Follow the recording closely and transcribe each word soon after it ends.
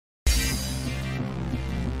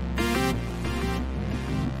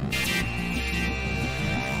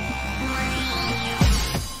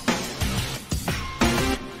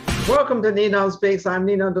Welcome to NinonSpeaks. I'm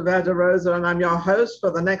Ninon de Rosa, and I'm your host for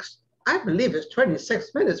the next, I believe it's 26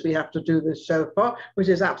 minutes we have to do this show for, which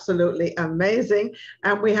is absolutely amazing.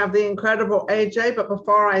 And we have the incredible AJ. But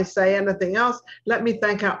before I say anything else, let me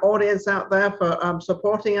thank our audience out there for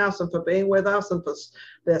supporting us and for being with us and for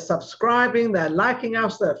they're subscribing, they're liking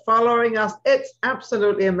us, they're following us. It's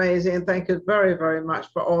absolutely amazing. And thank you very, very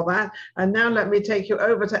much for all that. And now let me take you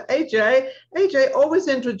over to AJ. AJ always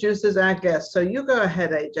introduces our guests. So you go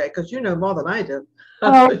ahead, AJ, because you know more than I do.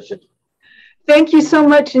 Thank you so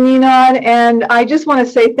much, Ninon. And I just want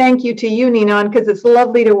to say thank you to you, Ninon, because it's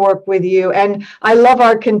lovely to work with you. And I love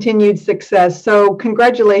our continued success. So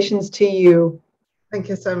congratulations to you. Thank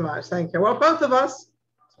you so much. Thank you. Well, both of us.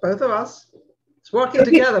 It's working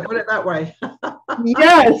together, put it that way.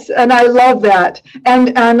 Yes, and I love that.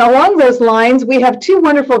 And along those lines, we have two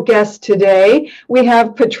wonderful guests today. We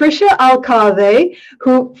have Patricia Alcalde,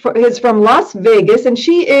 who is from Las Vegas, and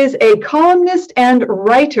she is a columnist and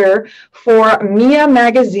writer for Mia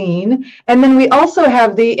magazine. And then we also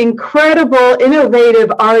have the incredible,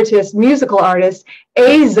 innovative artist, musical artist,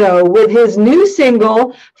 Ayzo, with his new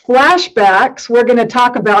single, Flashbacks. We're going to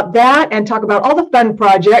talk about that and talk about all the fun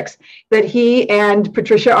projects that he and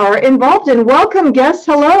Patricia are involved in. Welcome, guests.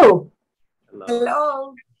 Hello.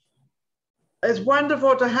 Hello. It's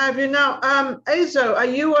wonderful to have you. Now, Ayzo, are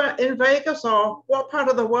you in Vegas, or what part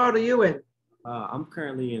of the world are you in? I'm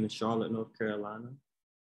currently in Charlotte, North Carolina.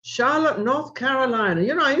 Charlotte, North Carolina.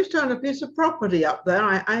 You know, I used to own a piece of property up there.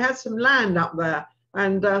 I had some land up there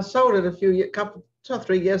and sold it a couple 2 or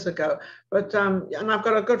 3 years ago. But and I've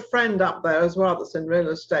got a good friend up there as well that's in real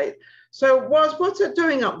estate. So what's it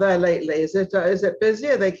doing up there lately? Is it busy?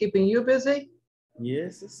 Are they keeping you busy?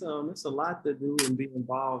 Yes, it's a lot to do and be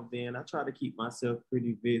involved in. I try to keep myself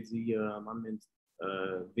pretty busy. I'm in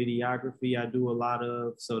videography. I do a lot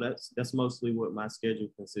of, so that's mostly what my schedule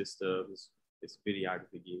consists of is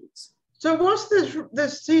videography gigs. So what's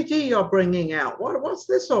this CD you're bringing out? What's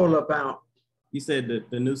this all about? You said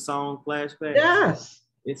the new song Flashback? Yes.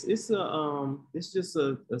 It's just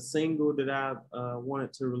a single that I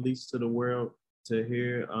wanted to release to the world to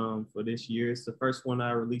hear for this year. It's the first one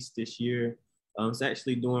I released this year. It's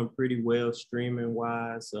actually doing pretty well streaming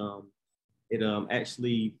wise. It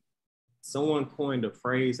actually, someone coined a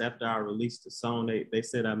phrase after I released the song. They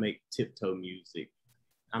said I make tiptoe music.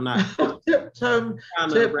 I'm not tiptoe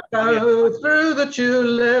through the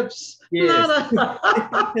tulips. Yes.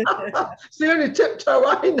 It's the only tiptoe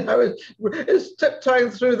I know is tiptoeing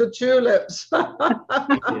through the tulips.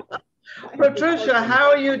 Patricia,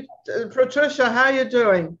 how are you? Patricia, how are you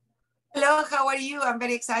doing? Hello, how are you? I'm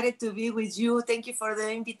very excited to be with you. Thank you for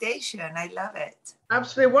the invitation. I love it.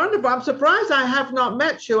 Absolutely wonderful. I'm surprised I have not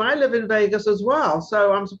met you. I live in Vegas as well,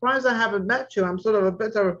 so I'm surprised I haven't met you. I'm sort of a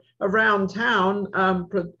bit around town.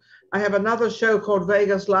 I have another show called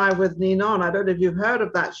Vegas Live with Ninon. I don't know if you've heard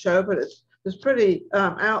of that show, but it's pretty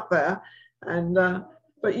out there. And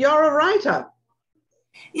but you're a writer.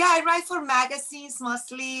 Yeah, I write for magazines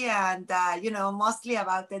mostly, and mostly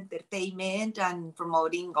about entertainment and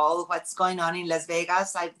promoting all what's going on in Las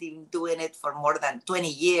Vegas. I've been doing it for more than 20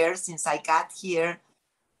 years since I got here.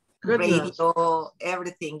 Goodness. Radio,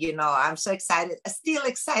 everything, I'm so excited. Still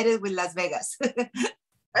excited with Las Vegas.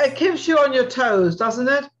 It keeps you on your toes, doesn't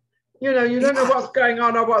it? You don't know what's going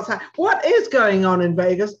on or what's happening. What is going on in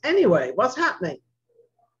Vegas anyway? What's happening?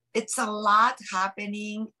 It's a lot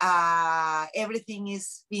happening. Everything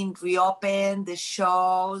is being reopened, the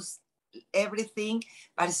shows, everything,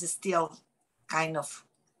 but it's still kind of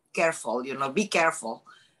careful, be careful,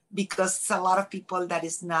 because it's a lot of people that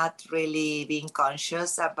is not really being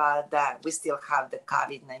conscious about that. We still have the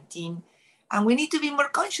COVID-19, and we need to be more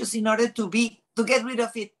conscious in order to get rid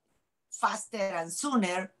of it faster and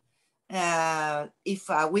sooner. If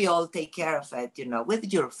we all take care of it,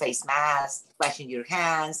 with your face mask, washing your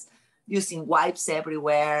hands, using wipes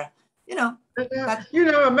everywhere,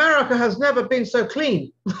 America has never been so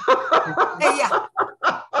clean. Yeah.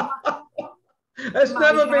 It's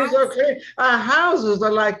never been so clean. Our houses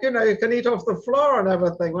are like, you can eat off the floor and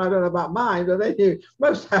everything. Well, I don't know about mine, but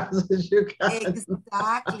most houses you can.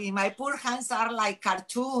 Exactly. My poor hands are like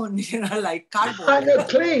cartoon, like cardboard. I know,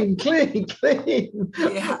 clean.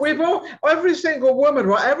 Yeah. Every single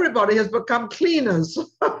woman, everybody has become cleaners.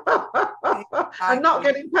 Exactly. And not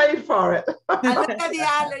getting paid for it. And look at the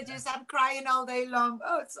allergies. I'm crying all day long.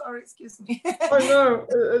 Oh, sorry, excuse me. I know.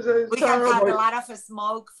 It's we terrible. have had a lot of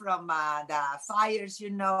smoke from the fires,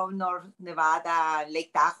 North Nevada,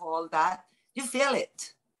 Lake Tahoe, all that. You feel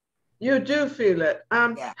it. You do feel it.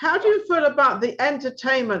 Yeah. How do you feel about the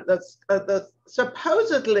entertainment that's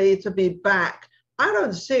supposedly to be back I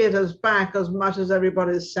don't see it as back as much as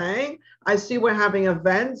everybody's saying. I see we're having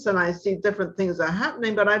events and I see different things are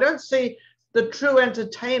happening, but I don't see the true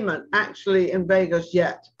entertainment actually in Vegas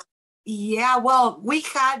yet. Yeah, well, we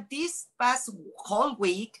had this past whole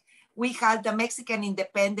week, we had the Mexican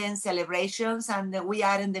independence celebrations, and we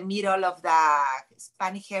are in the middle of the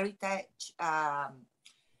Hispanic Heritage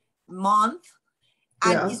Month.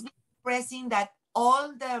 And Yeah. it's been impressive that all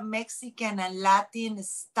the Mexican and Latin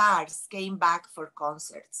stars came back for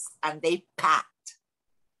concerts, and they packed.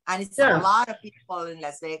 And it's a lot of people in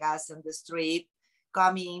Las Vegas on the street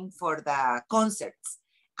coming for the concerts.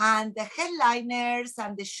 And the headliners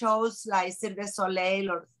and the shows like Cirque du Soleil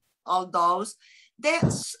or all those,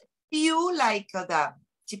 there's few like the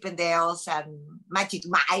Chippendales and Magic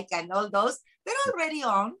Mike and all those, they're already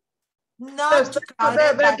on. Not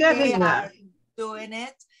crowded, but they are doing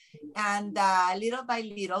it. And little by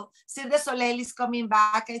little, Cirque du Soleil is coming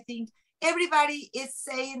back. I think everybody is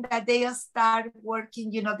saying that they'll start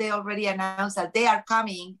working. You know, they already announced that they are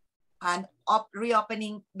coming and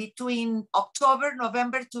reopening between October,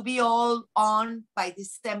 November to be all on by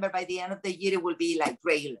December. By the end of the year, it will be like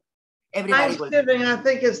regular. Everybody Thanksgiving, I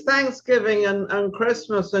think it's Thanksgiving and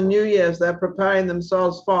Christmas and New Year's they're preparing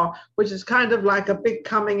themselves for, which is kind of like a big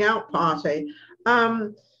coming out party.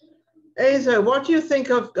 Ayzo, what do you think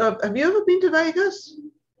of, have you ever been to Vegas?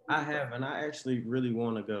 I have, and I actually really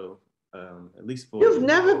want to go, at least for... You've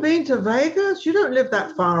never been to Vegas? You don't live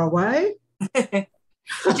that far away.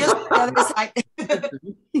 Just the other side.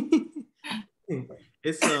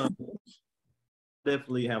 It's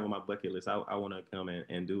definitely have on my bucket list. I want to come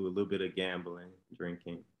and do a little bit of gambling,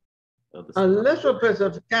 drinking. A little bit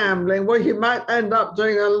of gambling. Well, you might end up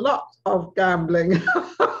doing a lot of gambling.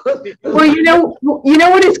 Well, you know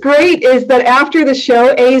what is great is that after the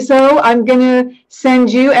show, Ayzo, I'm going to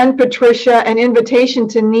send you and Patricia an invitation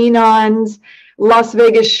to Ninon's Las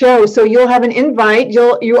Vegas show. So you'll have an invite.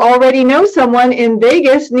 You already know someone in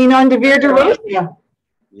Vegas, Ninon DeVere DeRosa.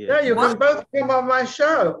 Yeah, you can both come on my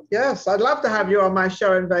show. Yes, I'd love to have you on my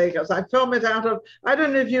show in Vegas. I film it out of, I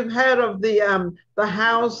don't know if you've heard of the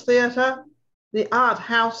House Theater, the Art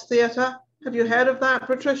House Theater. Have you heard of that,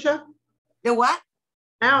 Patricia? The what?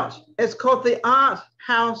 It's called the Art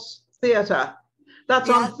House Theater. That's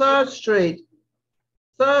on 3rd Street,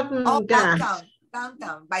 3rd and Gas.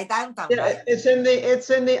 Downtown, by downtown. Yeah, right? it's in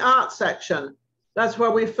the art section. That's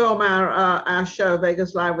where we film our show,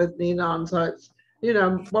 Vegas Live with Ninon. So it's, you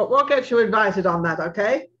know, we'll get you invited on that,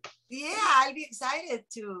 okay? Yeah, I'll be excited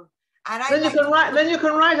to. And then you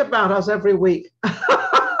can write about us every week.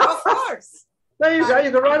 Of course. There you go.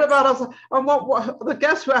 You can write about us and what the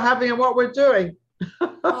guests we're having and what we're doing.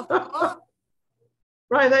 Of course.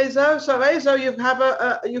 Right, Ayzo. So Ayzo, you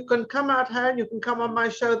can come out here and you can come on my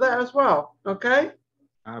show there as well. Okay.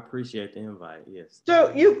 I appreciate the invite. Yes.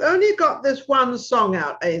 So you've only got this one song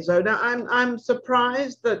out, Ayzo. Now I'm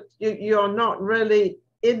surprised that you're not really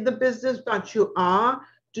in the business, but you are.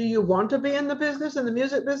 Do you want to be in the business, in the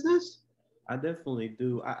music business? I definitely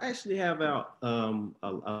do. I actually have out I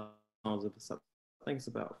think it's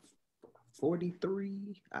about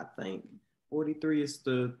 43. I think 43 is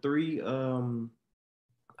the 3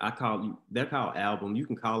 they're called album. You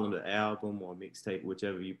can call them the album or mixtape,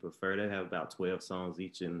 whichever you prefer. They have about 12 songs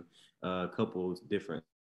each and a couple of different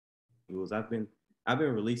rules. I've been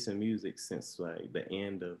releasing music since like the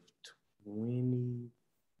end of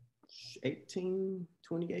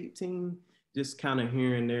 2018, just kind of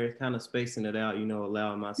here and there, kind of spacing it out, you know,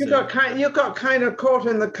 allowing myself. You got kind of caught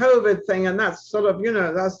in the COVID thing, and that's sort of, you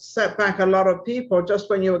know, that's set back a lot of people just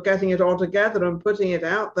when you were getting it all together and putting it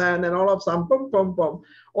out there, and then all of a sudden, boom, boom, boom,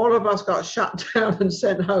 all of us got shut down and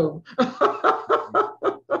sent home.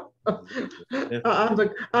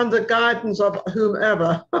 under guidance of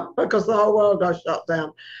whomever, because the whole world got shut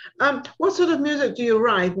down. What sort of music do you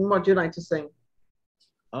write, and what do you like to sing?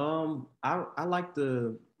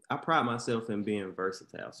 I pride myself in being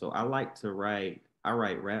versatile. So I like to write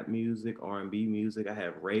rap music, R&B music. I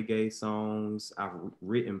have reggae songs. I've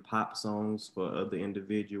written pop songs for other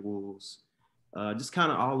individuals. Just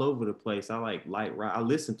kind of all over the place. I like light rock. I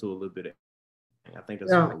listen to a little bit of, I think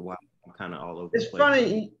that's why I'm kind of all over the place. It's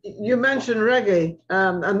funny, you mentioned reggae,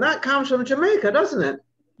 and that comes from Jamaica, doesn't it?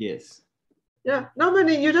 Yes. Yeah,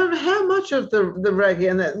 you don't have much of the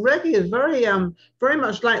reggae, and that reggae is very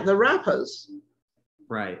much like the rappers.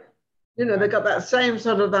 Right. You know, they got that same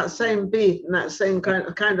beat and that same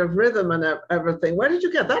kind of rhythm and everything. Where did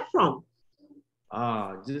you get that from?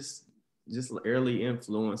 Just early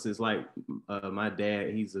influences. Like my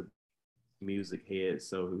dad, he's a music head,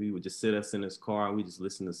 so he would just sit us in his car and we just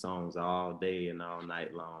listen to songs all day and all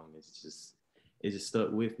night long. It just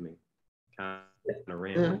stuck with me. kind of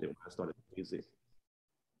ran with it when I started music.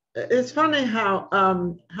 It's funny how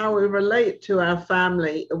we relate to our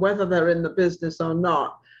family, whether they're in the business or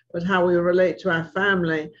not, but how we relate to our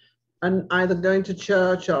family, and either going to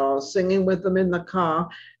church or singing with them in the car,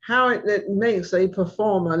 how it makes a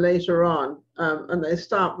performer later on. And they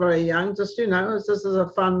start very young, just, this is a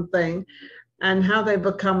fun thing, and how they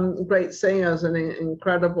become great singers and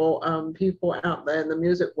incredible people out there in the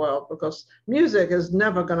music world, because music is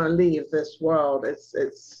never going to leave this world.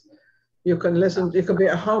 You can listen, you can be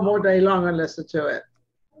at home all day long and listen to it.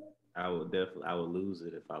 I would lose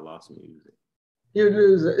it if I lost music. You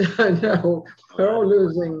lose it. I know, we're all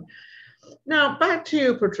losing. Now, back to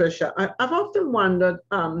you, Patricia. I've often wondered,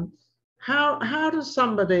 how does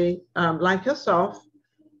somebody like yourself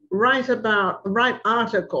write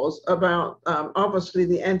articles about obviously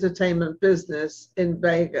the entertainment business in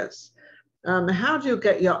Vegas? How do you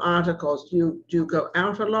get your articles? Do you go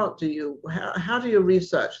out a lot? How do you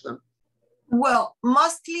research them? Well,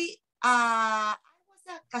 mostly I was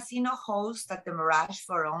a casino host at the Mirage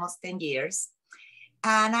for almost 10 years.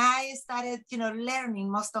 And I started,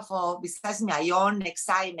 learning most of all, besides my own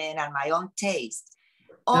excitement and my own taste.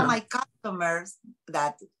 All my customers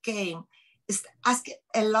that came asked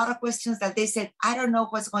a lot of questions that they said, I don't know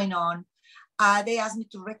what's going on. They asked me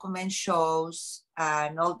to recommend shows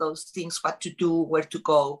and all those things, what to do, where to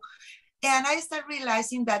go. And I started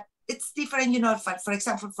realizing that it's different, for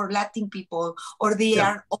example, for Latin people, or they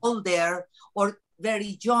are older or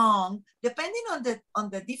very young, depending on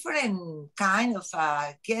the different kind of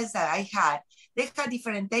guests that I had. They had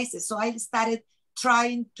different tastes. So I started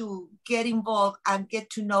trying to get involved and get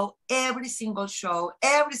to know every single show,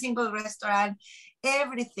 every single restaurant,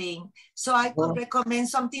 everything. So I could recommend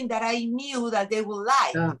something that I knew that they would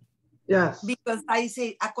like. Yeah. Yes. Because I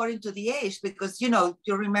say according to the age, because, you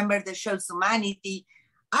remember the show Humanity.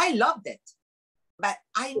 I loved it. But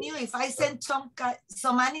I knew if I sent some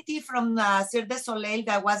Humanity from Cirque du Soleil,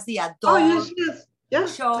 that was the adult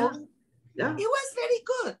show, it was very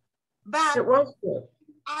good. But it was good.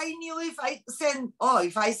 I knew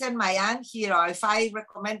if I send my aunt here, or if I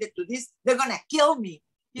recommend it to this, they're gonna kill me,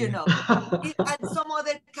 And some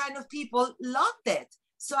other kind of people loved it.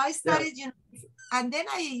 So I started, and then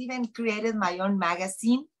I even created my own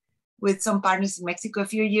magazine with some partners in Mexico a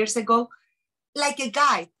few years ago, like a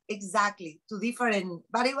guide, exactly, to different,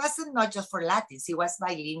 but it wasn't not just for Latins, it was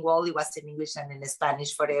bilingual, it was in English and in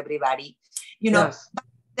Spanish for everybody, but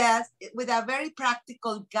that, with a very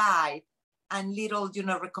practical guide and little,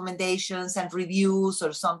 recommendations and reviews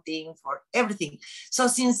or something for everything. So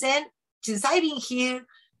since I've been here,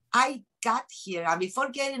 I got here, and before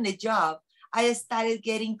getting a job, I started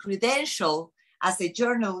getting credentialed as a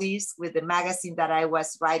journalist with the magazine that I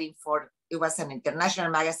was writing for. It was an international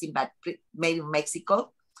magazine, but made in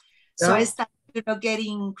Mexico. So I started,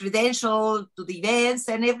 getting credentialed to the events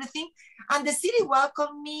and everything. And the city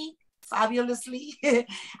welcomed me fabulously.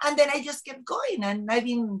 And then I just kept going. And I've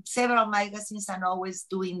been in several magazines and always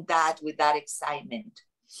doing that with that excitement.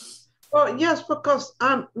 Well, yes, because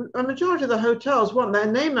a majority of the hotels want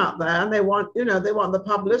their name out there, and they want, they want the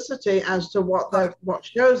publicity as to what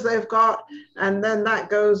shows they've got, and then that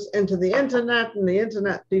goes into the internet, and the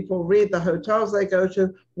internet people read the hotels they go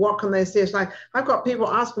to. What can they see? It's like, I've got people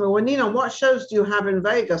asking me, well, Ninon, what shows do you have in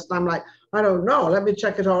Vegas? And I'm like, I don't know. Let me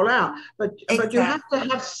check it all out. But you have to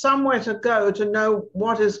have somewhere to go to know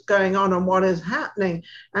what is going on and what is happening.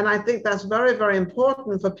 And I think that's very, very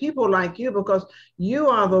important for people like you, because you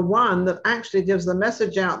are the one that actually gives the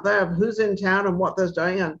message out there of who's in town and what they're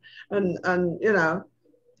doing. And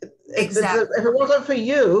if it wasn't for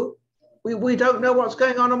you, we don't know what's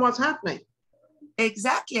going on and what's happening.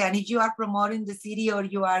 Exactly. And if you are promoting the city or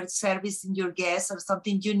you are servicing your guests or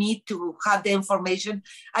something, you need to have the information.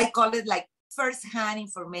 I call it like first-hand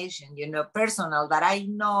information, personal, that I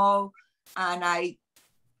know, and I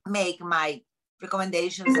make my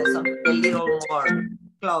recommendations as something a little more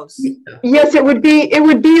close. Yes, it would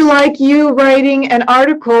be like you writing an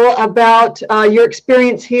article about your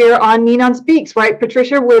experience here on NinonSpeaks, right,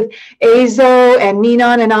 Patricia, with Ayzo and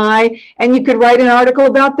Ninon and I, and you could write an article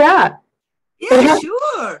about that. Yeah,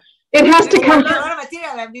 sure. It has to come. A lot of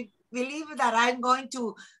material. I believe that I'm going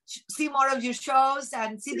to see more of your shows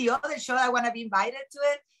and see the other show. I want to be invited to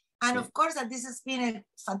it. And of course, that this has been a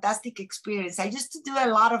fantastic experience. I used to do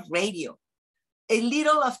a lot of radio, a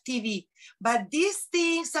little of TV, but these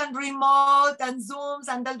things and remote and Zooms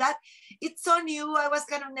and all that, it's so new. I was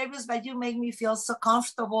kind of nervous, but you make me feel so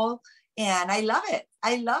comfortable, and I love it.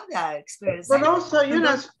 I love that experience. But also,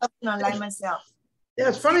 online myself. Yeah,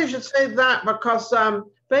 it's funny you should say that, because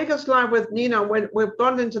Vegas Live with Ninon, when we've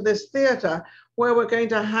gone into this theater, where we're going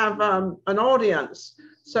to have an audience.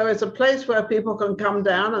 So it's a place where people can come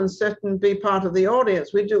down and sit and be part of the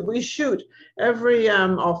audience. We shoot every,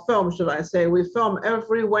 or film, should I say, we film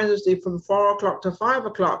every Wednesday from 4 o'clock to 5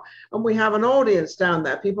 o'clock. And we have an audience down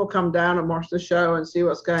there. People come down and watch the show and see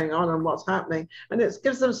what's going on and what's happening. And it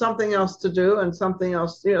gives them something else to do and something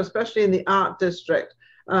else, you know, especially in the art district.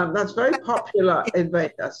 That's very popular in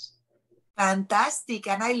Vegas. Fantastic.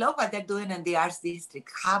 And I love what they're doing in the arts district,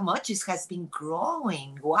 how much it has been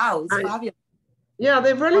growing. Wow, it's fabulous. Yeah,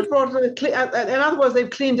 they've really brought it, in other words, they've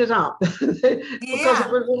cleaned it up. Because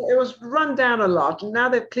it was run down a lot. And now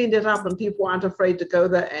they've cleaned it up and people aren't afraid to go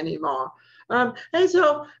there anymore.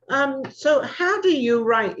 So how do you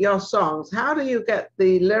write your songs? How do you get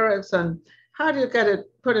the lyrics and how do you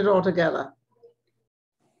put it all together?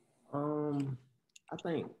 I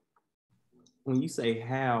think when you say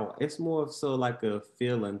how, it's more so like a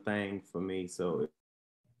feeling thing for me. So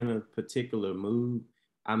in a particular mood,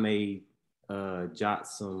 I may jot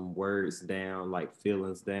some words down, like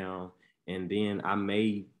feelings down, and then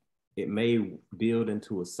it may build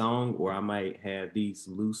into a song, or I might have these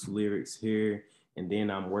loose lyrics here, and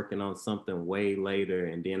then I'm working on something way later,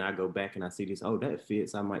 and then I go back and I see this, oh, that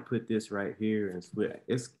fits, I might put this right here and split.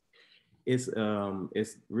 It's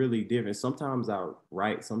really different. Sometimes I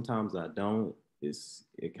write, sometimes I don't.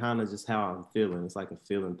 It kind of just how I'm feeling. It's like a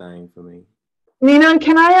feeling thing for me. Ninon,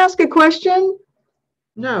 can I ask a question?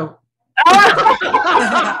 No. That's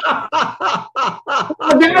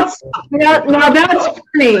funny.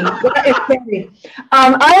 That is funny.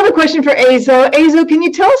 I have a question for Ayzo. Ayzo, can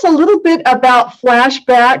you tell us a little bit about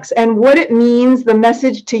flashbacks and what it means, the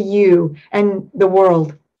message to you and the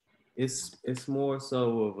world? It's more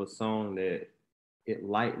so of a song that it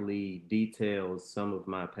lightly details some of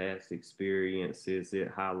my past experiences. It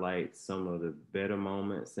highlights some of the better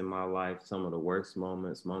moments in my life, some of the worst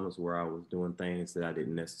moments where I was doing things that I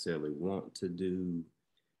didn't necessarily want to do.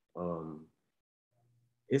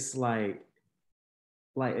 It's and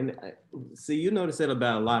see, you notice that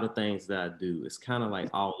about a lot of things that I do. It's kind of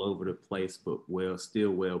like all over the place, but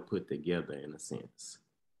still well put together in a sense.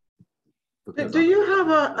 Do you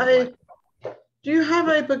have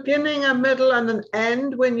a beginning, a middle, and an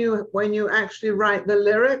end when you actually write the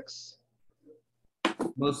lyrics?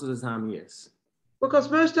 Most of the time, yes. Because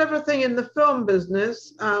most everything in the film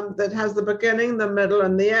business that has the beginning, the middle,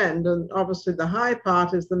 and the end, and obviously the high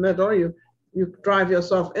part is the middle. You drive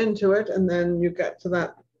yourself into it, and then you get to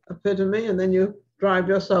that epitome, and then you drive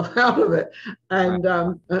yourself out of it, and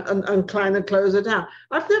kind of close it down.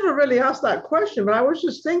 I've never really asked that question, but I was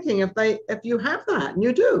just thinking if you have that, and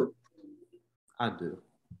you do. I do.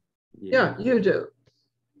 Yeah, you do.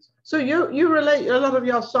 So you relate a lot of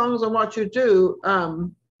your songs and what you do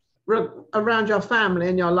around your family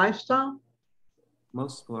and your lifestyle?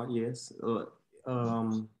 Most part, yes.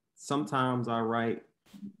 Sometimes I write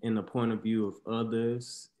in the point of view of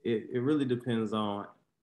others. It really depends on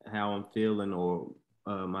how I'm feeling or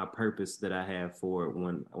my purpose that I have for it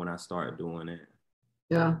when I start doing it.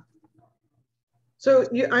 Yeah. So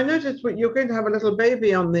I noticed you're going to have a little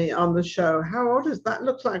baby on the show. How old is that?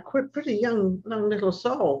 Looks like a pretty young little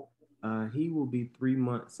soul. He will be 3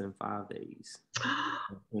 months and 5 days.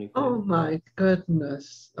 Oh my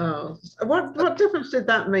goodness! Oh, what difference did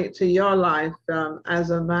that make to your life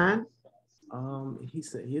as a man? He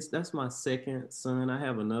said that's my second son. I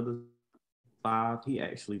have another 5. He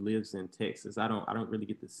actually lives in Texas. I don't really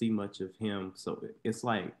get to see much of him, so it's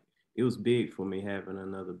like. It was big for me having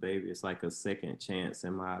another baby. It's like a second chance,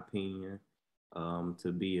 in my opinion,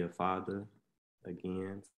 to be a father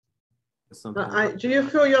again. Do you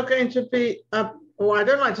feel you're going to be, well, I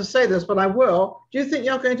don't like to say this, but I will. Do you think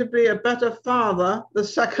you're going to be a better father the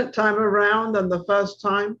second time around than the first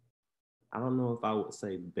time? I don't know if I would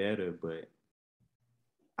say better, but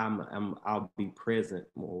I'll be present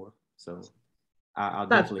more. So I'll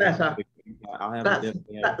that's definitely better.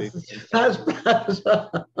 That's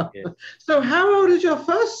better. Yeah. So how old is your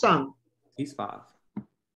first son? He's 5.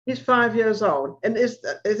 He's 5 years old. And is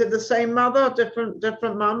it the same mother,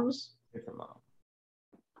 different mums? Different mom.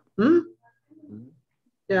 Mm-hmm.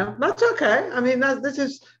 Yeah, that's okay. I mean,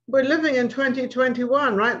 we're living in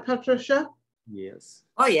 2021, right, Patricia? Yes.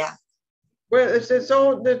 Oh yeah. Well,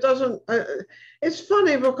 it's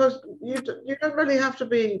funny because you don't really have to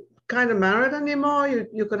be kind of married anymore.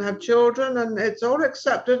 You can have children, and it's all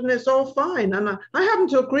accepted and it's all fine. And I happen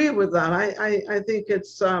to agree with that. I think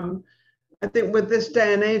it's I think with this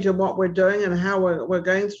day and age and what we're doing and how we're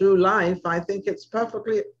going through life, I think it's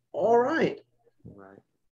perfectly all right. Right.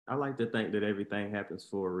 I like to think that everything happens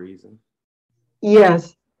for a reason.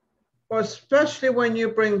 Yes. Well, especially when you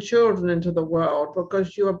bring children into the world,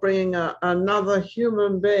 because you are bringing another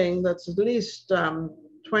human being that's at least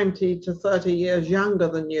 20 to 30 years younger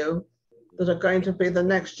than you, that are going to be the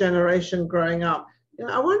next generation growing up. You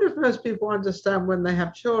know, I wonder if most people understand when they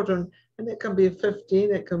have children, and it can be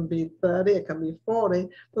 15, it can be 30, it can be 40,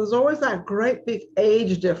 but there's always that great big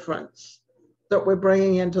age difference that we're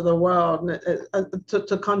bringing into the world, and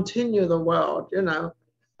to continue the world, you know,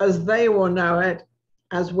 as they will know it,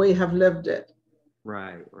 as we have lived it.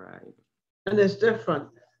 Right, right. And it's different,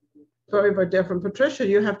 very, very different. Patricia,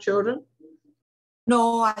 you have children?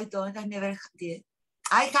 No, I don't. I never did.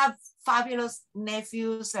 I have fabulous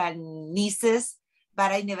nephews and nieces,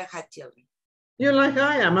 but I never had children. You're like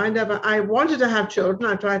I am. I wanted to have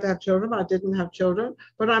children. I tried to have children, but I didn't have children.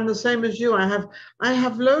 But I'm the same as you. I have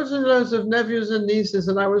loads and loads of nephews and nieces.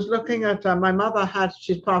 And I was looking at my mother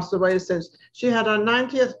she's passed away since she had her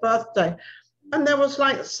 90th birthday. And there was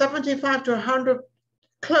like 75 to 100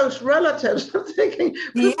 close relatives. I'm thinking,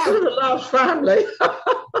 this is a large family.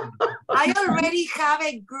 I already have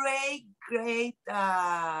a great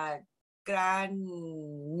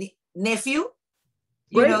grand nephew.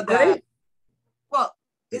 Great. Well,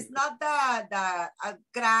 it's not the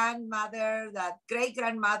grandmother, the great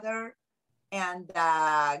grandmother, and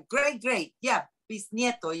great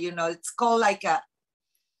bisnieto. You know, it's called like a.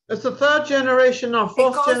 It's the third generation or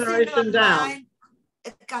fourth generation down.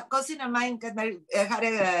 A cousin of mine had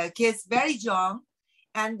kids very young,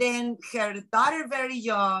 and then her daughter very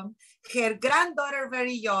young, her granddaughter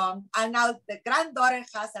very young, and now the granddaughter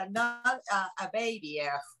has another a baby,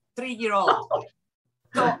 a 3-year-old.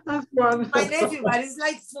 So my nephew, but it's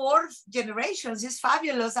like 4 generations. It's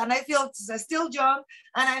fabulous, and I feel still young,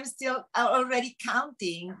 and I'm still already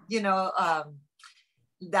counting. You know,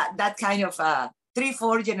 that kind of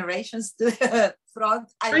 3-4 generations to the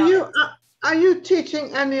front. Are you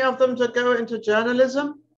teaching any of them to go into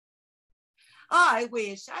journalism? Oh, I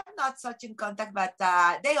wish. I'm not such in contact, but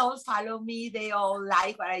they all follow me. They all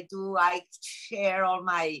like what I do. I share all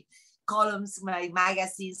my columns, my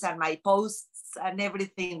magazines, and my posts and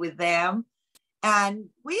everything with them. And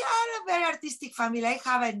we are a very artistic family. I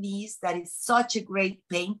have a niece that is such a great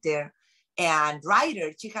painter and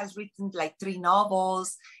writer. She has written like 3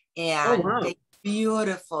 novels and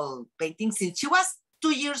beautiful paintings since she was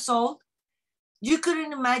 2 years old. You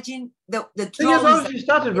couldn't imagine the 2 years old she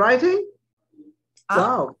started writing?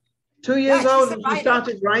 Wow. 2 years old and she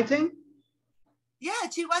started writing? Yeah,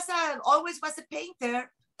 she was always was a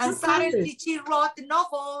painter. And suddenly she wrote a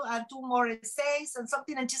novel and 2 more essays and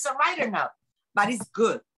something, and she's a writer now. But it's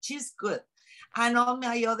good. She's good. And all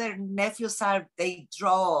my other nephews they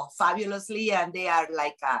draw fabulously, and they are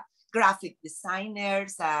like graphic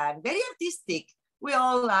designers and very artistic. We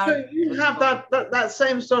all are. So you have that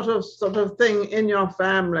same sort of thing in your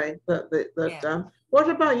family. What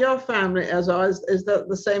about your family, Ayzo? Is that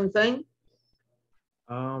the same thing?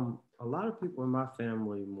 A lot of people in my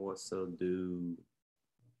family more so do.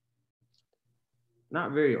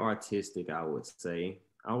 Not very artistic, I would say.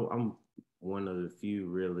 I'm one of the few,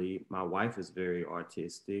 really. My wife is very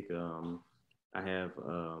artistic. I have,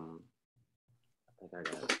 I think I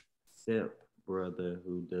got a step-brother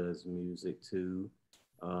who does music too,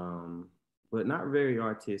 but not very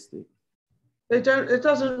artistic. It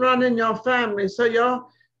doesn't run in your family, so you're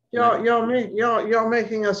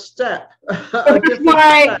making a step.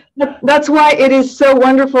 That's why it is so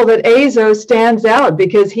wonderful that Ayzo stands out,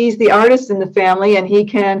 because he's the artist in the family and he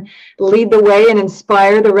can lead the way and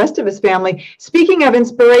inspire the rest of his family. Speaking of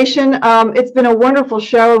inspiration, it's been a wonderful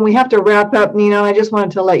show and we have to wrap up, Nino. I just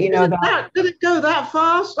wanted to let you know that. Did it go that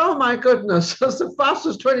fast? Oh my goodness, that's the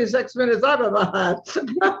fastest 26 minutes I've ever had.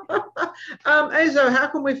 Ayzo, how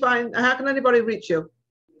can anybody reach you?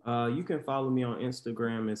 You can follow me on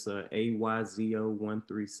Instagram. It's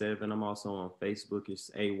AYZO137. I'm also on Facebook. It's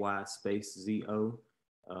AY_ZO.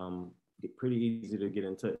 Pretty easy to get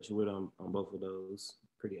in touch with on both of those.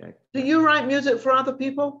 Pretty active. Do you write music for other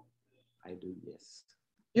people? I do, yes.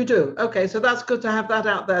 You do? Okay, so that's good to have that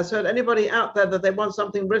out there. So anybody out there that they want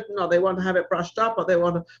something written, or they want to have it brushed up, or they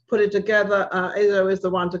want to put it together, Ayzo is the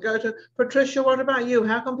one to go to. Patricia, what about you?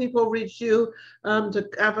 How can people reach you to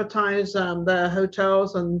advertise their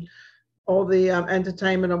hotels and all the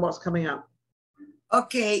entertainment and what's coming up?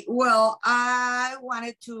 Okay, well, I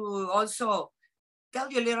wanted to also tell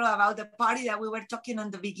you a little about the party that we were talking on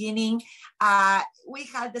the beginning. We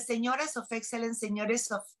had the Señores of Excellence, Señores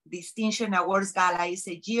of Distinction Awards Gala. It's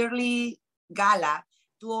a yearly gala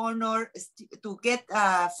to honor, to get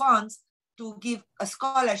funds to give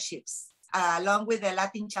scholarships along with the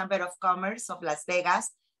Latin Chamber of Commerce of Las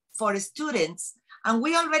Vegas for students And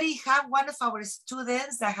we already have one of our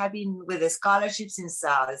students that have been with a scholarship since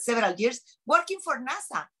several years working for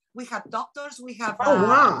NASA. We have doctors, we have... Oh,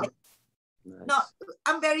 wow. No,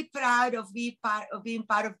 I'm very proud of being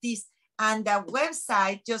part of this. And the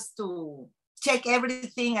website, just to check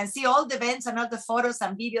everything and see all the events and all the photos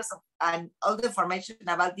and videos and all the information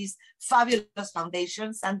about this fabulous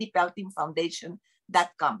foundation, Sandy Pelting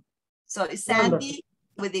Foundation.com. So it's Sandy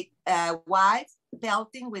with the wife,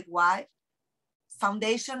 Pelting with wife,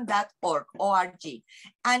 foundation.org, O-R-G.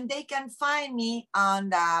 And they can find me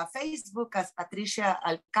on Facebook as Patricia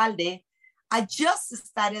Alcalde. I just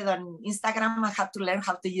started on Instagram. I have to learn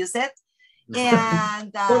how to use it.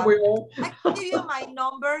 And I can give you my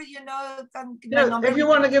number, you know. Yeah, number. If you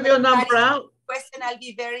want to give your number out. Question, I'll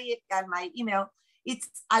be very, my email. It's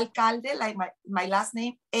Alcalde, like my last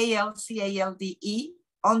name, ALCALDE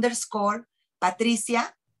 _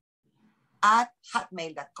 Patricia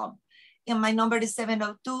 @hotmail.com. And my number is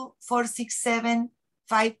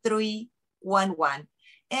 702-467-5311.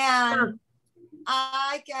 And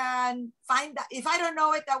I can find that. If I don't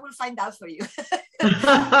know it, I will find out for you.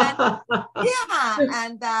 And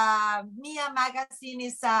Mia Magazine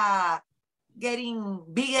is getting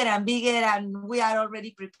bigger and bigger, and we are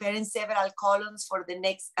already preparing several columns for the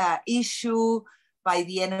next issue by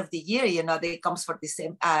the end of the year. You know, they comes for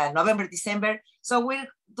December, November, December. So we're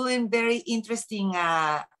doing very interesting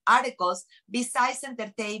articles besides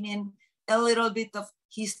entertainment, a little bit of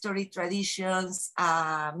history, traditions,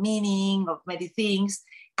 meaning of many things,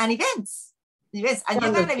 and events. And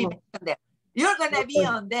wonderful. You're gonna be on there. You're gonna be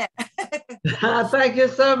on there. Thank you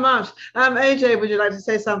so much. AJ, would you like to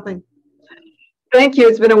say something? Thank you.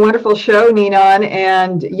 It's been a wonderful show, Ninon.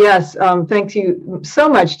 And yes, thank you so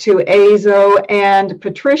much to Ayzo and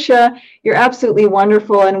Patricia. You're absolutely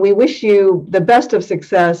wonderful. And we wish you the best of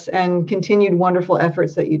success and continued wonderful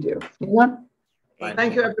efforts that you do. Ninon?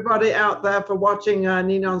 Thank you, everybody out there, for watching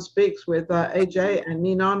Ninon Speaks with AJ and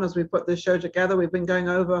Ninon as we put this show together. We've been going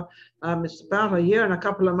over, it's about a year and a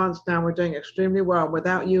couple of months now. We're doing extremely well.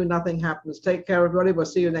 Without you, nothing happens. Take care, everybody. We'll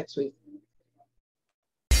see you next week.